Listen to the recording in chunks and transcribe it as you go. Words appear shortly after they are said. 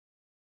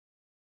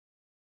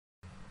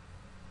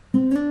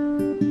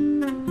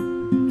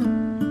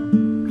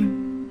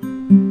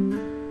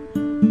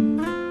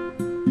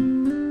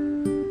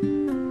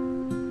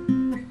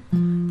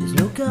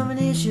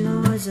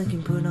I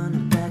can put on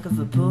the back of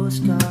a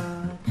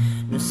postcard.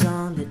 No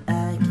song that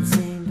I can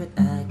sing, but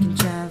I can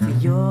try for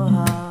your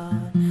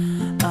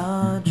heart.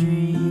 Our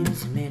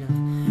dreams made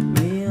of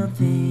real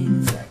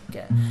things, like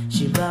a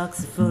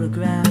shoebox, a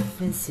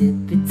photograph, and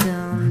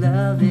sepia-tone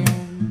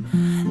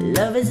lovin'.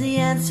 Love is the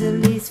answer,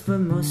 at least for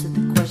most of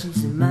the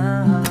questions in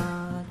my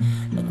heart.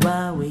 Like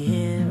why we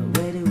here,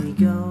 where do we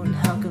go, and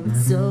how come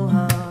it's so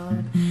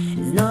hard?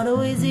 It's not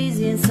always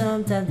easy, and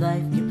sometimes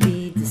life can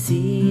be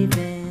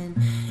deceiving.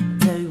 I'll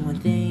tell you one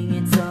thing,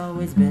 it's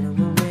always better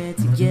when we're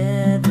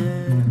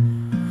together.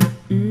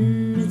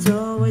 It's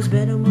always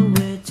better when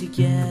we're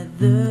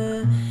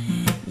together.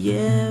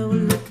 Yeah,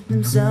 we'll look at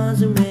them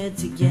stars when we're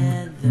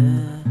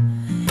together.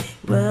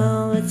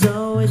 Well, it's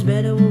always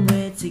better when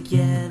we're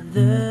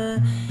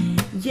together.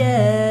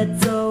 Yeah,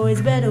 it's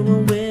always better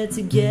when we're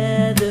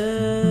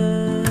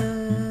together.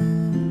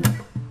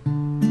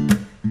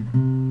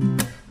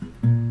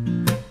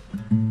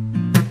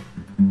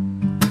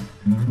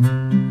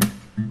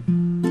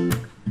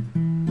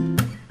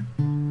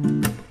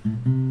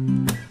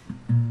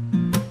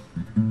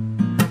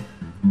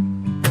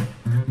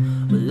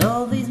 Well,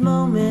 all these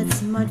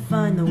moments might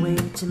find their way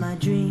to my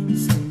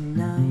dreams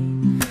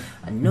tonight.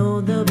 I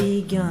know they'll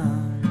be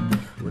gone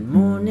when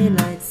morning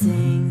light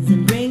sings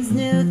and brings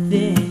new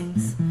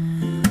things.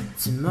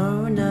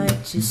 Tomorrow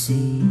night you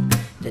see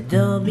that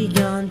they'll be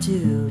gone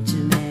too.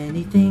 Too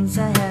many things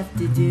I have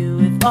to do.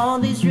 If all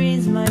these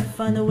dreams might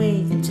find their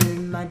way into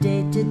my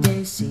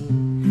day-to-day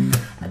scene,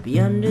 I'd be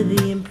under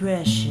the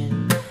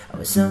impression I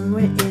was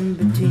somewhere in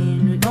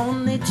between, with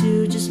only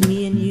two, just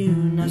me and you.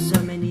 Now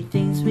so many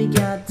things we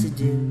got to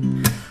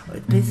do, or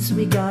the places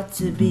we got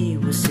to be.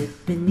 We'll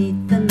sit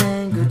beneath the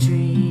mango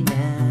tree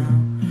now.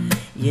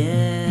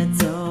 Yeah,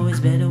 it's always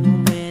better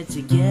when we're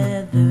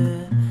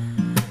together.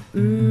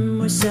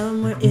 We're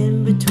somewhere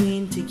in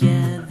between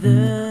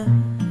together.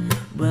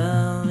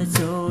 Well, it's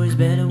always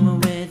better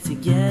when we're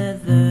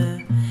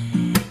together.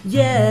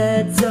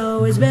 Yeah, it's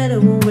always better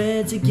when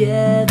we're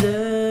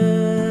together.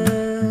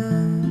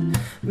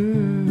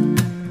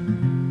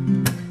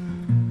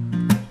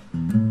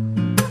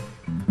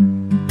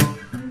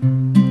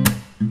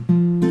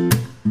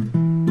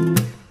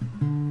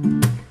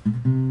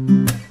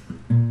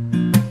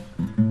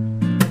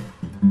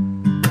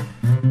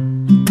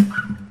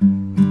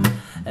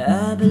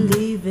 I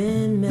believe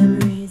in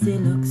memories, they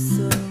look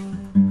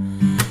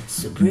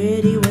so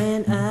pretty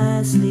when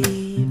I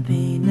sleep.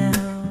 Hey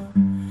now,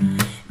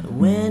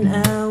 when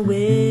I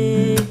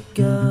wake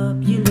up,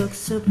 you look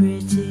so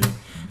pretty,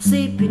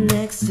 sleeping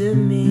next to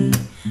me.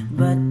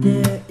 But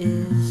there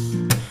is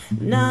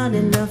not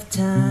enough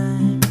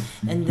time,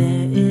 and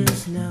there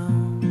is no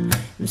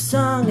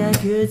song I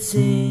could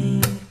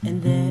sing,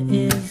 and there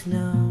is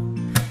no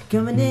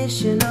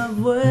combination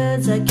of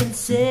words I can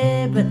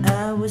say. But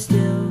I will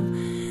still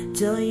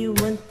tell you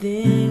one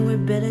thing, we're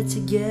better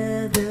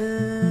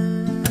together.